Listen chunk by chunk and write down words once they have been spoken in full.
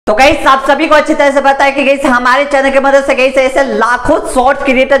तो गाइस आप सभी को अच्छी तरह से पता है कि गाइस हमारे चैनल की मदद से गाइस ऐसे लाखों शॉर्ट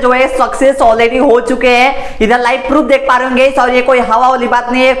क्रिएटर जो है सक्सेस ऑलरेडी हो चुके हैं। इधर लाइव प्रूफ देख पा रहे होंगे गाइस, और ये कोई हवा वाली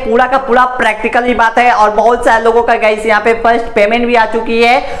बात नहीं है, पूरा का पूरा प्रैक्टिकल ही बात है। और बहुत सारे लोगों का गाइस यहाँ पे फर्स्ट पेमेंट भी आ चुकी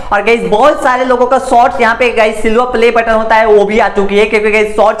है, और गाइस बहुत सारे लोगों का शॉर्ट यहाँ पे गाइस सिल्वर प्ले बटन होता है वो भी आ चुकी है, क्योंकि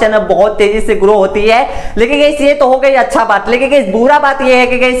गाइस शॉर्ट चैनल बहुत तेजी से ग्रो होती है। लेकिन गाइस ये तो हो गई अच्छा बात, लेकिन गाइस बुरा बात ये है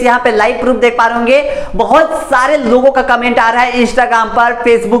कि गाइस यहाँ पे लाइव प्रूफ देख पा रहे होंगे बहुत सारे लोगों का कमेंट आ रहा है इंस्टाग्राम पर,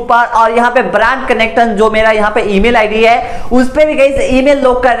 फेसबुक पर, और यहाँ पे ब्रांड कनेक्शन जो मेरा यहाँ पे ईमेल आईडी है उस पे भी गाइस ईमेल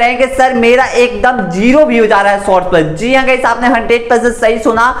लोग कर रहे हैं कि सर मेरा एकदम 0 व्यूज आ रहा है शॉर्ट्स पर। जी हां गाइस, आपने 100% सही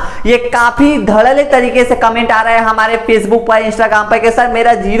सुना, ये काफी धड़ल्ले तरीके से कमेंट आ रहा है हमारे फेसबुक पर, इंस्टाग्राम पर कि सर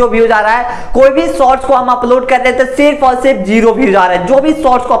मेरा 0 व्यूज आ रहा है। कोई भी शॉर्ट्स को हम अपलोड कर रहे थे सिर्फ और सिर्फ 0 व्यूज आ रहा है, जो भी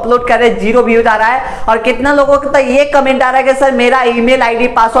शॉर्ट्स को अपलोड कर रहे हैं 0 व्यूज आ रहा है। और कितना लोगों का ये कमेंट आ रहा है कि सर मेरा ईमेल आईडी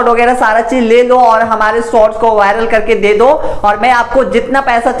पासवर्ड वगैरह सारा चीज ले लो और हमारे शॉर्ट्स को वायरल करके दे दो, और मैं आपको जितना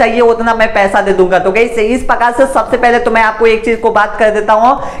पैसा चाहिए उतना मैं पैसा दे दूंगा। तो गाइस इस प्रकार से सबसे पहले तो मैं आपको एक चीज को बात कर देता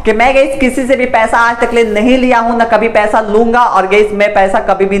हूं कि मैं गाइस किसी से भी पैसा आज तक ले नहीं लिया हूं, ना कभी पैसा लूंगा, और गाइस मैं पैसा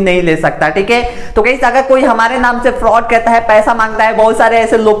कभी भी नहीं ले सकता, ठीक है। तो गाइस अगर कोई हमारे नाम से फ्रॉड करता है, पैसा मांगता है, बहुत सारे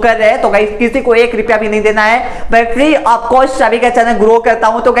ऐसे लोग कर रहे हैं, तो गाइस किसी को 1 रुपया भी नहीं देना है, मैं फ्री ऑफ कॉस्ट सभी का चैनल ग्रो करता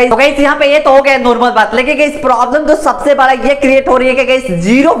हूं। तो गाइस यहां पे ये तो हो गया नॉर्मल बात, लेकिन गाइस प्रॉब्लम तो सबसे बड़ा ये क्रिएट हो रही है कि गाइस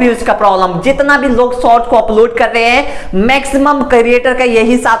 0 व्यूज का प्रॉब्लम। जितना भी लोग शॉर्ट को अपलोड कर रहे हैं मैक्सिमम क्रिएटर का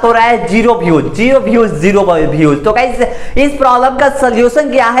यही साथ हो रहा है, 0 व्यूज 0 व्यूज। तो गाइस इस प्रॉब्लम का सॉल्यूशन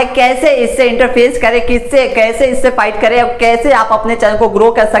क्या है, कैसे इससे इंटरफेस करें, किससे कैसे इससे फाइट करें, और कैसे आप अपने चैनल को ग्रो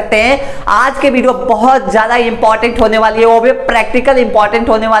कर सकते हैं, आज के वीडियो बहुत ज्यादा इंपॉर्टेंट होने वाली है, वो भी प्रैक्टिकल इंपॉर्टेंट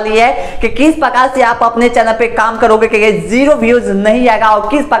होने वाली है कि किस प्रकार से आप अपने चैनल पे काम करोगे कि 0 व्यूज नहीं आएगा, और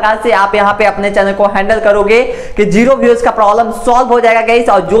किस प्रकार से आप यहाँ पे अपने चैनल को हैंडल करोगे कि 0 व्यूज का प्रॉब्लम सॉल्व हो जाएगा गाइस,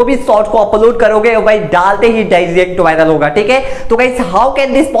 और जो भी शॉर्ट को अपलोड करोगे भाई डालते ही डायरेक्ट वायरल होगा, ठीक है। तो guys how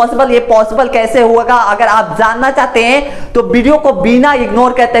can this possible, ये पॉसिबल कैसे होगा, अगर आप जानना चाहते हैं तो वीडियो को बिना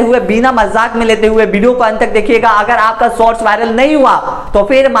इग्नोर करते हुए, बिना मजाक में लेते हुए वीडियो को अंत तक देखिएगा। अगर आपका शॉर्ट्स वायरल नहीं हुआ तो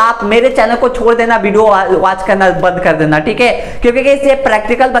फिर आप मेरे चैनल को छोड़ देना, वीडियो वॉच करना बंद कर देना, ठीक है, क्योंकि गाइस ये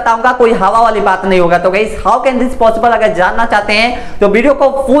प्रैक्टिकल बताऊंगा, कोई हवा वाली बात नहीं होगा। तो guys how can this possible अगर जानना चाहते हैं तो वीडियो को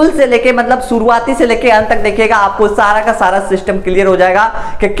फुल से लेके मतलब शुरुआती से लेके अंत तक देखिएगा, आपको सारा का सारा सिस्टम क्लियर हो जाएगा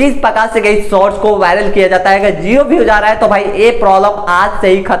कि किस प्रकार से गाइस शॉर्ट्स को वायरल किया जाता है। अगर 0 व्यूज आ रहा है तो भाई ये प्रॉब्लम आज से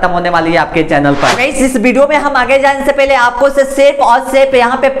ही खत्म होने वाली है आपके चैनल पर। गाइस इस वीडियो में हम आगे जाने से पहले आपको सिर्फ और सिर्फ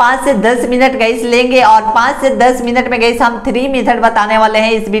यहाँ पे 5 से 10 मिनट गाइस लेंगे, और 5 से 10 मिनट में गाइस हम 3 मेथड बताने वाले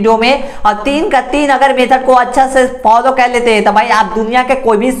हैं इस वीडियो में, और 3 का 3 अगर मेथड को अच्छा से फॉलो कर लेते हैं तो भाई आप दुनिया के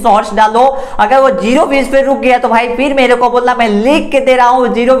कोई भी शॉर्ट्स डालो, अगर वो 0 व्यूज पे रुक गया तो भाई फिर मेरे को बोलना, मैं लिख के दे रहा हूँ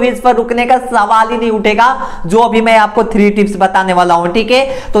 0 व्यूज पर रुकने का सवाल ही नहीं उठेगा, जो अभी मैं आपको 3 टिप्स बताने वाला हूँ, ठीक है।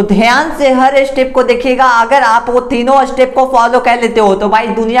 तो ध्यान से हर स्टेप को देखिएगा, अगर आप वो तीनों स्टेप को फॉलो कर लेते हो तो भाई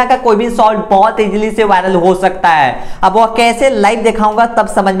दुनिया का कोई भी शॉर्ट बहुत इजीली से वायरल हो सकता है। अब वो कैसे लाइव दिखाऊंगा तब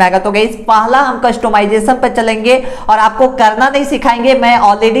समझ में आएगा। तो गाइस पहला हम कस्टमाइजेशन पर चलेंगे, और आपको करना नहीं सिखाएंगे, मैं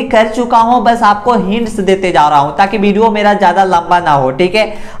ऑलरेडी कर चुका हूं, बस आपको हिंट्स देते जा रहा हूं ताकि वीडियो मेरा ज्यादा लंबा ना हो, ठीक है।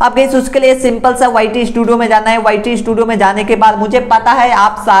 अब गाइस उसके लिए सिंपल सा YT स्टूडियो में जाना है। YT स्टूडियो में जाने के बाद मुझे पता है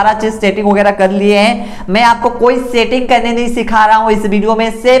आप सारा चीज सेटिंग वगैरह कर लिए हैं, मैं आपको कोई सेटिंग करने नहीं सिखा रहा हूं इस वीडियो में,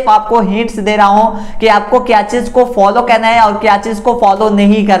 सिर्फ आपको हिंट्स दे रहा हूं कि आपको क्या चीज को फॉलो करना है और क्या चीज को फॉलो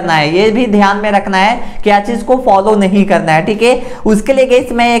नहीं करना है, ये भी ध्यान में रखना है, क्या चीज को फॉलो नहीं करना है, ठीक है। उसके लिए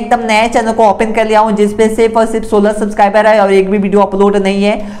गाइस मैं एकदम नए चैनल को ओपन कर लिया हूं जिसपे सिर्फ और सिर्फ 16 सब्सक्राइबर है और एक भी वीडियो अपलोड नहीं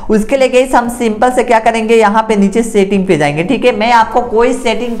है। उसके लिए गाइस हम सिंपल से क्या करेंगे, यहाँ पे नीचे सेटिंग पे जाएंगे, ठीक है। मैं आपको कोई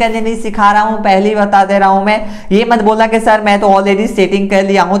सेटिंग करने नहीं सिखा रहा हूं, पहले ही बता दे रहा हूं मैं, ये मत बोलना कि सर मैं तो ऑलरेडी सेटिंग कर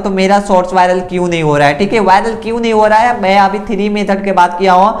लिया हूं तो मेरा शॉर्ट्स वायरल क्यों नहीं हो रहा है, ठीक है। वायरल क्यों नहीं हो रहा है, मैं अभी 3 मेथड के बात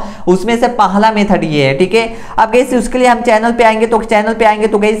किया हूं, उसमें से पहला मेथड ये है, ठीक है। अब गाइस उसके लिए हम चैनल पे आएंगे, तो चैनल पे आएंगे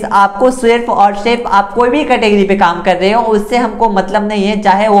तो गाइस आपको सिर्फ और सिर्फ आप कोई भी कैटेगरी पे काम कर रहे हो उससे हमको मतलब नहीं है,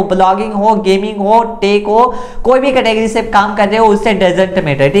 चाहे वो ब्लॉगिंग हो, गेमिंग हो, टेक हो, कोई भी कैटेगरी से काम कर रहे हो उससे डजंट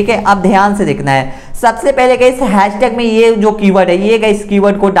मैटर, ठीक है। अब ध्यान से देखना है, सबसे पहले गाइस हैशटैग में ये जो कीवर्ड है, ये गाइस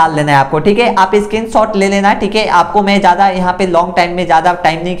कीवर्ड को डाल लेना है आपको, ठीक है। आप स्क्रीनशॉट ले लेना, ठीक है। आपको मैं ज्यादा यहाँ पे लॉन्ग टाइम में ज्यादा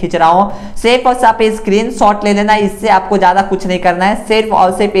टाइम नहीं खींच रहा हूँ, सिर्फ और सिर्फ स्क्रीनशॉट ले लेना, इससे आपको ज्यादा कुछ नहीं करना है, सिर्फ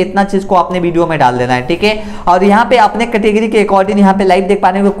और सिर्फ इतना चीज को अपने वीडियो में डाल देना है, ठीक है। और यहाँ पे अपने कैटेगरी के अकॉर्डिंग यहाँ पे लाइव देख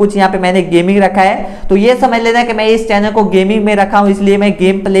पाने को कुछ यहाँ पे मैंने गेमिंग रखा है, तो ये समझ लेना कि मैं इस चैनल को गेमिंग में रखा हूँ, इसलिए मैं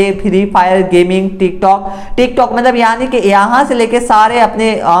game play, free fire, gaming, TikTok मतलब यानी कि यहाँ से लेके सारे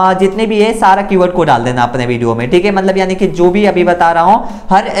अपने जितने भी है सारा कीवर्ड को डाल देना अपने वीडियो में, ठीक है। मतलब यानी कि जो भी अभी बता रहा हूँ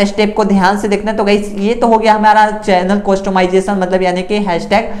हर स्टेप को ध्यान से देखना। तो गाइस ये तो हो गया हमारा चैनल कस्टमाइजेशन, मतलब यानी कि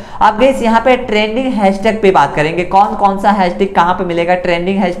हैशटैग। अब गाइस यहाँ पे ट्रेंडिंग हैशटैग पे बात करेंगे, कौन कौन सा हैशटैग कहाँ पे मिलेगा,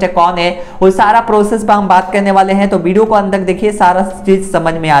 ट्रेंडिंग हैशटैग कौन है, वो सारा प्रोसेस पे हम बात करने वाले हैं। तो वीडियो को अंत तक देखिए, सारा चीज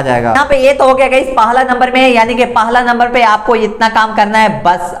समझ में आ जाएगा। यहाँ पे ये तो हो गया गाइस पहला नंबर में, यानी कि पहला नंबर पे आपको इतना काम करना है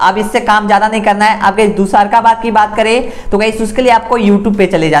बस, अब इससे काम ज्यादा नहीं करना है। अब गाइस दूसरा का बात की बात करें तो गाइस उसके लिए आपको YouTube पे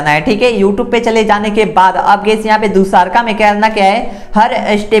चले जाना है, ठीक है। YouTube पे चले जाने के बाद अब गाइस यहाँ पे दूसरा में करना क्या है,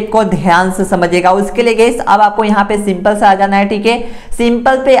 हर स्टेप को ध्यान से समझिएगा। उसके लिए गाइस अब आपको यहाँ पे सिंपल से आ जाना है, ठीक है।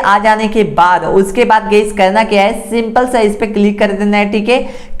 सिंपल पे आ जाने के बाद उसके बाद गाइस करना क्या है, सिंपल से इस पे क्लिक कर देना है, ठीक है।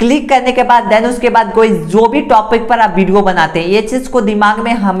 क्लिक करने के बाद देन उसके बाद गाइस जो भी टॉपिक पर आप वीडियो बनाते हैं ये चीज को दिमाग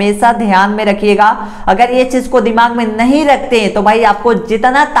में हमेशा ध्यान में रखिएगा। अगर ये चीज को दिमाग में नहीं रखते हैं तो भाई आपको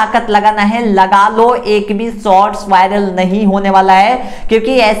जितना ताकत लगाना है लगा लो, एक भी शॉर्ट्स वायरल नहीं होने वाला है।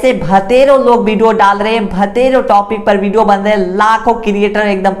 क्योंकि ऐसे भतेरों लोग वीडियो डाल रहे हैं, भतेरों टॉपिक पर वीडियो बन रहे हैं, लाखों क्रिएटर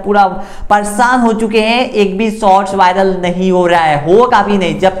एकदम पूरा परेशान हो चुके हैं, एक भी शॉर्ट्स वायरल नहीं हो रहा है, होगा भी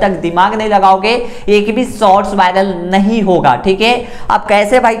नहीं। जब तक दिमाग नहीं लगाओगे एक भी शॉर्ट्स वायरल नहीं होगा, ठीक है। अब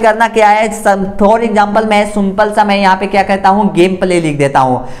कैसे भाई करना क्या है, फॉर एग्जांपल मैं सिंपल सा मैं यहाँ पे क्या करता हूँ, गेम प्ले लिख देता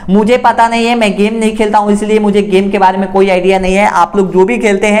हूँ। मुझे पता नहीं है, मैं गेम नहीं खेलता हूँ, इसलिए मुझे गेम के बारे में कोई आइडिया नहीं है। आप लोग जो भी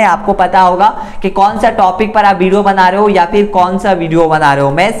खेलते हैं आपको पता होगा कि कौन सा टॉपिक पर आप वीडियो बना रहे हो या फिर कौन सा वीडियो बना रहे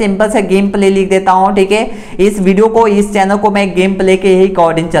हो। मैं सिंपल से गेम प्ले लिख देता हूँ, ठीक है। इस वीडियो को, इस चैनल को मैं गेम प्ले के ही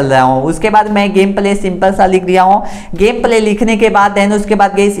अकॉर्डिंग चल रहा हूँ। उसके बाद मैं गेम प्ले सिंपल सा लिख दिया हूँ। गेम प्ले लिखने के बाद देन उसके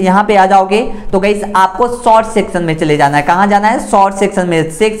बाद गाइस यहाँ पे आ जाओगे तो गाइस आपको शॉर्ट सेक्शन में चले जाना है। कहाँ जाना है, शॉर्ट सेक्शन में।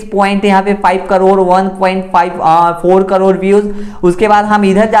 6 पॉइंट यहाँ पे 5 करोड़ 1.4 करोड़ व्यूज। उसके बाद हम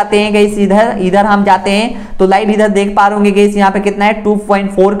इधर जाते हैं गाइस, इधर हम जाते हैं तो लाइव इधर देख पा रहे गाइस यहाँ पे कितना है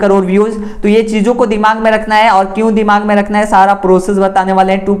 2.4 करोड़ व्यूज। तो ये चीजों को दिमाग में रखना है, और क्यों दिमाग में रखना है सारा प्रोसेस बताने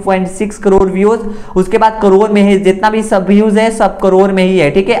वाले हैं। 2.6 करोड़ व्यूज, उसके बाद करोड़ में है, जितना भी सब व्यूज है सब करोड़ में ही है,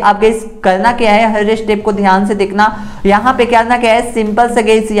 ठीक है। अब गाइस करना क्या है, हर स्टेप को ध्यान से देखना। यहाँ पे करना क्या है, सिंपल से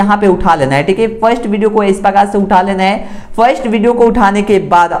गाइस यहाँ पे उठा लेना है, ठीक है। फर्स्ट वीडियो को इस प्रकार से उठा लेना है। फर्स्ट वीडियो को उठाने के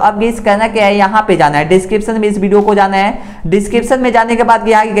बाद अब गाइस करना क्या है, यहाँ पे जाना है, डिस्क्रिप्शन में इस वीडियो को जाना है। डिस्क्रिप्शन में जाने के बाद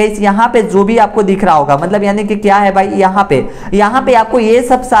गाइस यहाँ पे जो भी आपको दिख रहा होगा, मतलब यानी कि क्या है भाई, यहाँ पे आपको ये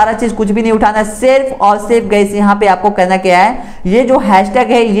सब सारा चीज कुछ भी नहीं उठाना है, सिर्फ और सिर्फ गाइस यहाँ पे आपको करना क्या है, ये जो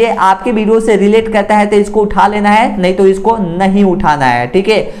हैशटैग है ये आपके वीडियो से रिलेट करता है तो इसको उठा लेना है, नहीं तो इसको नहीं उठाना है, ठीक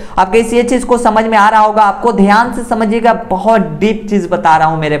है। अब गाइस ये चीज को समझ में आ रहा होगा, आपको ध्यान से समझिएगा, बहुत डीप चीज बता रहा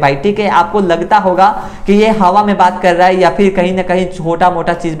हूं मेरे भाई, ठीक है। आपको लगता होगा कि ये हवा में बात कर रहा है या फिर कहीं ना कहीं छोटा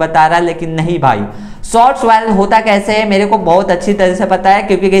मोटा चीज बता रहा है, लेकिन नहीं भाई। शॉर्ट्स वायरल होता कैसे है मेरे को बहुत अच्छी तरह से पता है,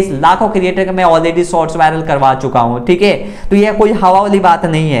 क्योंकि गाइस लाखों क्रिएटर के मैं ऑलरेडी शॉर्ट्स वायरल करवा चुका हूं, ठीक है। तो ये कोई हवा वाली बात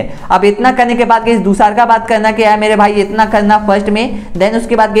नहीं है। अब इतना करने के बाद गाइस दूसरा का बात करना क्या है मेरे भाई, इतना करना फर्स्ट में। देन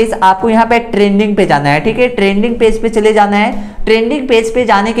उसके बाद गाइस आपको यहाँ पे ट्रेंडिंग पे जाना है, ठीक है। ट्रेंडिंग पेज पे चले जाना है। ट्रेंडिंग पेज पे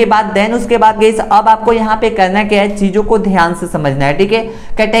जाने के बाद देन उसके बाद गाइस अब आपको यहाँ पे करना क्या है, चीजों को ध्यान से समझना है, ठीक है।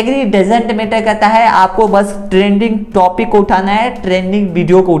 कैटेगरी डजंट मैटर करता है, आपको बस ट्रेंडिंग टॉपिक को उठाना है, ट्रेंडिंग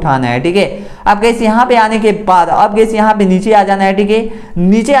वीडियो को उठाना है, ठीक है। अब गाइस यहाँ पे आने के बाद अब गाइस यहाँ पे नीचे आ जाना है, ठीक है।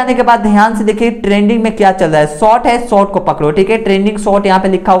 नीचे आने के बाद ध्यान से देखिए ट्रेंडिंग में क्या चल रहा है, शॉर्ट है, शॉर्ट को पकड़ो, ठीक है। ट्रेंडिंग शॉर्ट यहाँ पे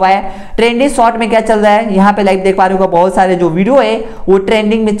लिखा हुआ है। ट्रेंडिंग शॉर्ट में क्या चल रहा है, यहाँ पे लाइव देख पा रहे हो, बहुत सारे जो वीडियो है वो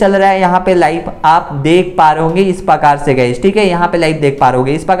ट्रेंडिंग में चल रहा है, यहाँ पे लाइव आप देख पा रहे होंगे इस प्रकार से गाइस, ठीक है। यहाँ पे लाइव देख पा रहे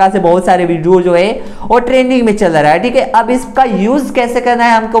होंगे इस प्रकार से बहुत सारे वीडियो जो है वो ट्रेंडिंग में चल रहा है, ठीक है। अब इसका यूज कैसे करना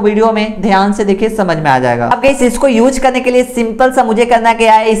है हमको वीडियो में ध्यान से देखिए, समझ में आ जाएगा। अब गाइस इसको यूज करने के लिए सिंपल सा मुझे करना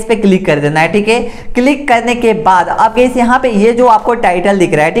क्या है, इस पे क्लिक कर देना है, ठीक है। क्लिक करने के बाद अब गाइस यहाँ पे ये जो आपको टाइटल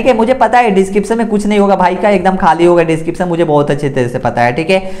दिख रहा है, ठीक है। मुझे पता है डिस्क्रिप्शन में कुछ नहीं होगा भाई का, एकदम खाली होगा डिस्क्रिप्शन, मुझे बहुत अच्छी तरह से पता है, ठीक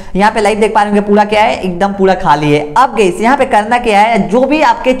है। यहाँ पे लाइव देख पा रहे होंगे पूरा क्या है, एकदम पूरा खाली है। अब गाइस यहाँ पे करना क्या है, जो भी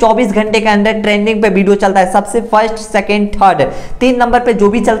आपके 24 घंटे के अंदर ट्रेंडिंग पे वीडियो चलता है, सबसे फर्स्ट सेकंड थर्ड 3 नंबर पे जो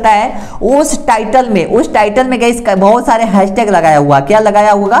भी चलता है, उस टाइटल में गाइस बहुत सारे हैशटैग लगाया हुआ, क्या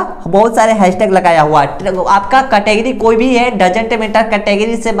लगाया होगा, बहुत सारे हैशटैग लगाया हुआ। आपका कैटेगरी कोई भी है, डजंट मैटर,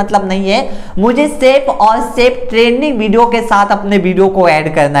 कैटेगरी से मतलब नहीं है, मुझे सिर्फ और सिर्फ ट्रेंडिंग वीडियो के साथ अपने वीडियो को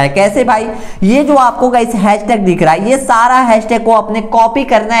ऐड करना है। कैसे भाई, ये जो आपको गाइस हैशटैग दिख रहा है, ये सारा हैशटैग को अपने कॉपी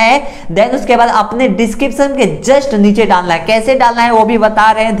करना है, देन उसके बाद अपने डिस्क्रिप्शन के जस्ट नीचे डालना है। कैसे डालना है वो भी बता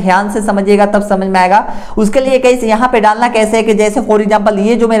रहे हैं, ध्यान से समझिएगा तब समझ में आएगा। उसके लिए गाइस यहाँ पे डालना कैसे है कि जैसे फॉर एग्जांपल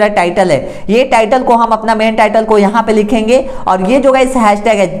ये जो मेरा टाइटल है, ये टाइटल को हम अपना मेन टाइटल को यहाँ पे लिखेंगे, और ये जो गाइस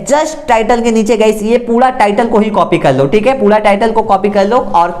हैशटैग है जस्ट टाइटल के नीचे गाइस ये पूरा टाइटल को ही कॉपी कर लो, ठीक है। पूरा टाइटल को कॉपी कर लो,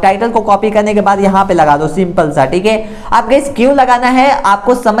 और टाइटल को कॉपी करने के बाद यहाँ पे लगा दो, सिंपल सा, ठीक है। अब गाइस क्यों लगाना है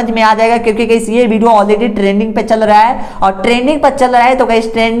आपको समझ में आ जाएगा, क्योंकि गाइस ये वीडियो ऑलरेडी ट्रेंडिंग पे चल रहा है, और ट्रेंडिंग पर चल रहा है तो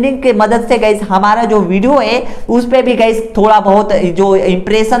गाइस ट्रेंडिंग की मदद से गाइस हमारा जो वीडियो है उस पे भी गाइस थोड़ा बहुत जो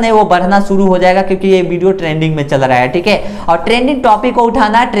इंप्रेशन है वो बढ़ना शुरू हो जाएगा, क्योंकि ये वीडियो ट्रेंडिंग में चल रहा है, ठीक है। और ट्रेंडिंग टॉपिक को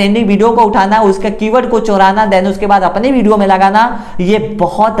उठाना, ट्रेंडिंग वीडियो को उठाना, उसके कीवर्ड को चुराना, देन उसके बाद अपने वीडियो में लगाना, ये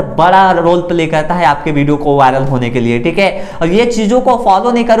बहुत बड़ा रोल प्ले करता है आपके वीडियो को वायरल होने के लिए, ठीक है। और ये चीजों को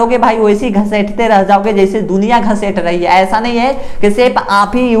फॉलो नहीं करोगे भाई, वैसे ही घसेटते रह जाओगे जैसे दुनिया घसेट रही है। ऐसा नहीं है कि सिर्फ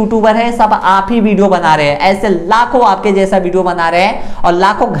आप ही यूट्यूबर है, सब आप ही वीडियो बना रहे हैं, ऐसे लाखों आपके जैसा वीडियो बना रहे हैं और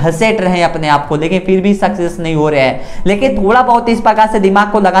लाखों घसेट रहे हैं अपने आप को, लेकिन फिर भी सक्सेस नहीं हो रहे हैं। लेकिन थोड़ा बहुत इस प्रकार से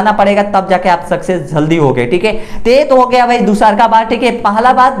दिमाग को लगाना पड़ेगा, तब जाके आप सक्सेस जल्दी होगे, ठीक है। तो हो गया भाई दूसरा का बात, ठीक है।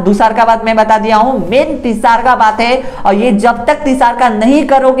 पहला बात, दूसरा का बात मैं बता दिया हूं, मेन तीसरा का बात है, और ये जब तक तीसरा का नहीं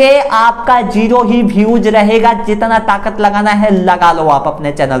करोगे आपका 0 ही व्यूज रहेगा। जितना ताकत लगाना है लगा लो आप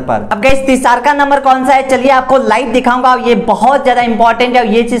अपने चैनल पर। अब गाइस तीसरा का नंबर कौन सा है, चलिए आपको लाइव दिखाऊंगा, ये बहुत ज्यादा इंपॉर्टेंट है,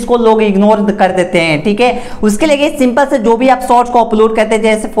 ये चीज को लोग इग्नोर कर देते हैं, ठीक है। उसके लिए सिंपल से जो भी आप शॉर्ट्स को अपलोड करते हैं,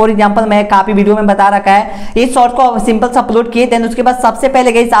 जैसे फॉर एग्जांपल मैं काफी वीडियो में बता रखा है, इस शॉर्ट को सिंपल से अपलोड किए, देन उसके बाद सबसे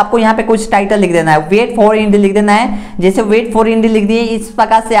पहले गाइस आपको यहाँ पे कुछ टाइटल लिख देना है, वेट फॉर इंडी लिख देना है। जैसे वेट फॉर इंडी लिख दिए, इस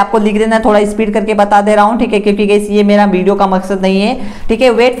प्रकार से आपको लिख देना है, थोड़ा स्पीड करके बता दे रहा हूं, ठीक है, क्योंकि गाइस ये मेरा वीडियो का मकसद नहीं है, ठीक है।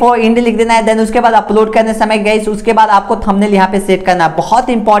 वेट फॉर इंडी लिख देना है, देन उसके बाद अपलोड करने समय गाइस उसके बाद आपको थंबनेल यहाँ पे सेट करना है। बहुत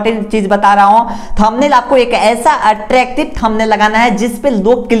इंपॉर्टेंट चीज बता रहा हूं, थंबनेल आपको एक ऐसा अट्रैक्टिव थंबनेल लगाना है जिस पे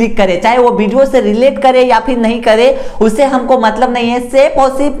लोग क्लिक करें, चाहे वो वीडियो से रिलेट करे या फिर नहीं करे, उससे हमको मतलब नहीं है, सिर्फ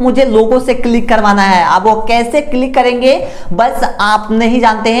और सिर्फ मुझे लोगों से क्लिक करवाना है। अब वो कैसे क्लिक करेंगे बस आप नहीं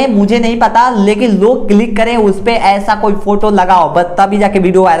जानते हैं, मुझे नहीं पता, लेकिन लोग क्लिक करें उस पे, ऐसा कोई फोटो लगाओ बस, तभी जाके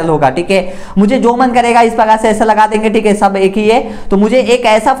वीडियो वायरल होगा, ठीक है। मुझे जो मन करेगा इस प्रकार से ऐसा लगा देंगे, ठीक है, सब एक ही है। तो मुझे एक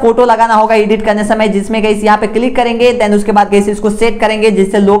ऐसा फोटो लगाना होगा एडिट करने समय जिसमें गाइस यहाँ पे क्लिक करेंगे, देन उसके बाद गाइस इसको सेट करेंगे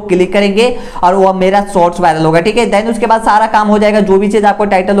जिससे लोग क्लिक करेंगे और वो मेरा शॉर्ट्स वायरल होगा, ठीक है। देन उसके बाद सारा काम हो जाएगा, जो भी चीज आपको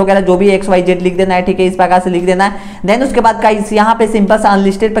टाइटल वगैरह जो भी XYZ लिख देना है, ठीक है, इस प्रकार से लिख देना है। देन उसके बाद गाइस यहाँ पे सिंपल से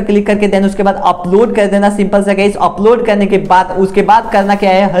अनलिस्टेड पर क्लिक करके देन उसके बाद अपलोड कर देना, सिंपल से गाइस। अपलोड करने के बाद उसके बाद करना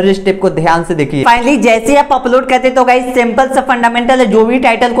क्या है, हर स्टेप को ध्यान से देखिए। फाइनली जैसे आप अपलोड करते तो गाइस सिंपल से फंडामेंटल है, जो भी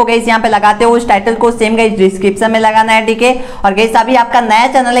टाइटल को गाइस यहाँ पे लगाते हो उस टाइटल को सेम गाइस डिस्क्रिप्शन में लगाना है, ठीक है। और गाइस अभी आपका नया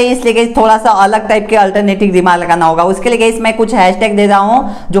चैनल है इसलिए गाइस थोड़ा सा अलग टाइप के अल्टरनेटिव दिमाग लगाना होगा। उसके लिए गाइस मैं कुछ हैशटैग दे रहा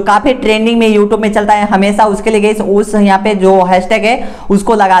हूं जो काफी ट्रेंडिंग में यूट्यूब में चलता है हमेशा, उसके लिए गाइस उस यहाँ पे जो हैशटैग है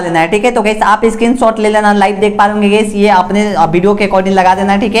उसको लगा लेना है, ठीक है। तो गाइस आप स्क्रीनशॉट ले लेना, लाइव देख पा रहे गाइस, ये अपने वीडियो के अकॉर्डिंग लगा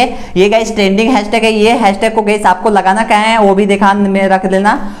देना, ठीक है। ये गाइस ट्रेंडिंग हैशटैग है, ये हैशटैग को गाइस आपको लगाना क्या है वो भी ध्यान में रख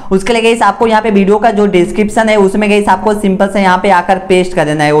लेना। उसके लिए गाइस आपको यहाँ पे वीडियो का जो डिस्क्रिप्शन है उसमें गाइस आपको सिंपल से यहाँ पे आकर पेस्ट कर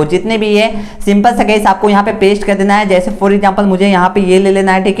देना है, वो जितने भी है सिंपल से गाइस आपको यहाँ पे पेस्ट कर देना है। जैसे फॉर एग्जांपल मुझे यहाँ पे ये ले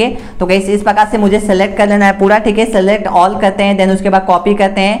लेना है, ठीक है। तो गाइस इस प्रकार से मुझे सेलेक्ट कर लेना है पूरा, ठीक है। सेलेक्ट ऑल करते हैं, देन उसके बाद कॉपी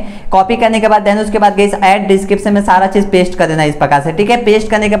करते हैं, कॉपी करने के बाद देन उसके बाद गाइस ऐड डिस्क्रिप्शन में सारा चीज पेस्ट कर देना है इस प्रकार से, ठीक है। पेस्ट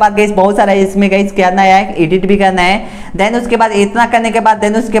करने के बाद गाइस बहुत सारा इसमें गाइस करना है, एडिट भी करना है। देन उसके बाद इतना करने के बाद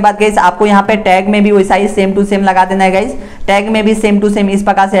देन उसके बाद गाइस आपको यहाँ पे टैग में भी वैसा ही सेम टू सेम लगा देना है गाइस, टैग में भी सेम टू सेम इस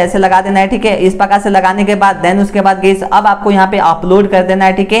प्रकार से ऐसे लगा देना है, ठीक है। इस प्रकार से लगाने के बाद देन उसके बाद गाइस अब आपको यहाँ पे अपलोड कर देना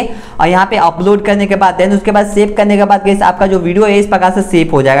है, ठीक है। और यहाँ पे अपलोड करने के बाद देन उसके बाद सेव करने के बाद गाइस आपका जो वीडियो है इस प्रकार से सेव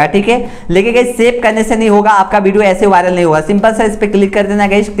हो जाएगा, ठीक है। लेकिन गाइस सेव करने से नहीं होगा, आपका वीडियो ऐसे वायरल नहीं होगा। सिंपल से इस पे क्लिक कर देना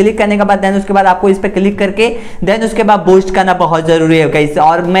गाइस, क्लिक करने के बाद देन उसके बाद आपको इस पे क्लिक करके देन उसके बाद बूस्ट करना बहुत जरूरी है गाइस।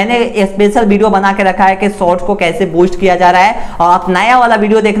 और मैंने स्पेशल वीडियो बना के रखा है कि शॉर्ट्स को कैसे बूस्ट किया जा रहा है, और आप नया वाला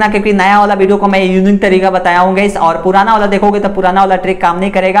वीडियो देखना, क्योंकि नया वाला वीडियो को मैं यूनिक तरीका बताया हूं गाइस, और पुराना वाला देखोगे तो पुराना वाला ट्रिक काम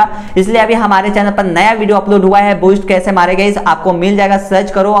नहीं करेगा। इसलिए अभी हमारे चैनल पर नया वीडियो अपलोड हुआ है, बूस्ट कैसे मारे गाइस, आपको मिल जाएगा,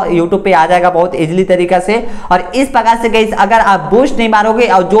 सर्च करो यूट्यूब पे आ जाएगा बहुत इजीली तरीका से। और इस प्रकार से गाइस अगर आप बूस्ट नहीं मारोगे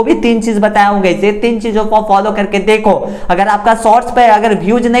और जो भी 3 चीज बताया हूं गाइस, ये 3 चीजों को फॉलो करके देखो, अगर आपका शॉर्ट्स पे अगर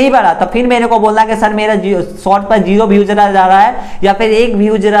व्यूज नहीं बढ़ा तो फिर मेरे को बोलना कि सर मेरा शॉर्ट पर 0 व्यूज रह जा रहा है, या फिर 1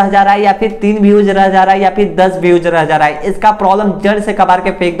 व्यूज रह जा रहा है, या फिर 3 व्यूज रह जा रहा है, या फिर 10 व्यूज रह जा रहा है। इसका प्रॉब्लम जड़ से कबार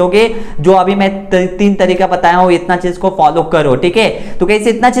के फेंक दोगे, जो अभी मैं 3 तरीका बताया हूं, इतना चीज को फॉलो करो, ठीक है। तो गाइस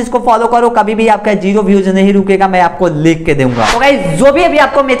इतना चीज को फॉलो करो, कभी भी आपका 0 व्यूज नहीं रुकेगा, मैं आपको लिख के दूंगा। तो गाइस जो भी अभी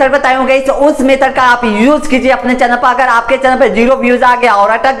आपको मेथड बताया हूं गाइस, उस मेथड का आप यूज कीजिए अपने चैनल पर। अगर आपके चैनल पर 0 व्यूज आ गया और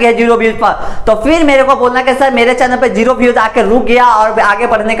अटक गया 0 व्यूज पर, तो फिर मेरे को बोलना कि सर मेरे चैनल पर 0 व्यूज आके रुक गया और आगे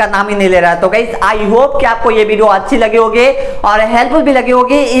बढ़ने का नाम ही नहीं ले रहा है। तो गाइस आई होप कि आपको ये वीडियो अच्छी लगी होगी और हेल्पफुल भी लगी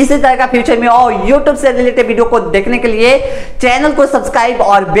होगी। इसी तरह का फ्यूचर में और यूट्यूब से रिलेटेड वीडियो को देखने के लिए चैनल को सब्सक्राइब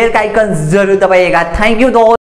और बेल का आइकन जरूर दबाइएगा। थैंक यू दोस्तों।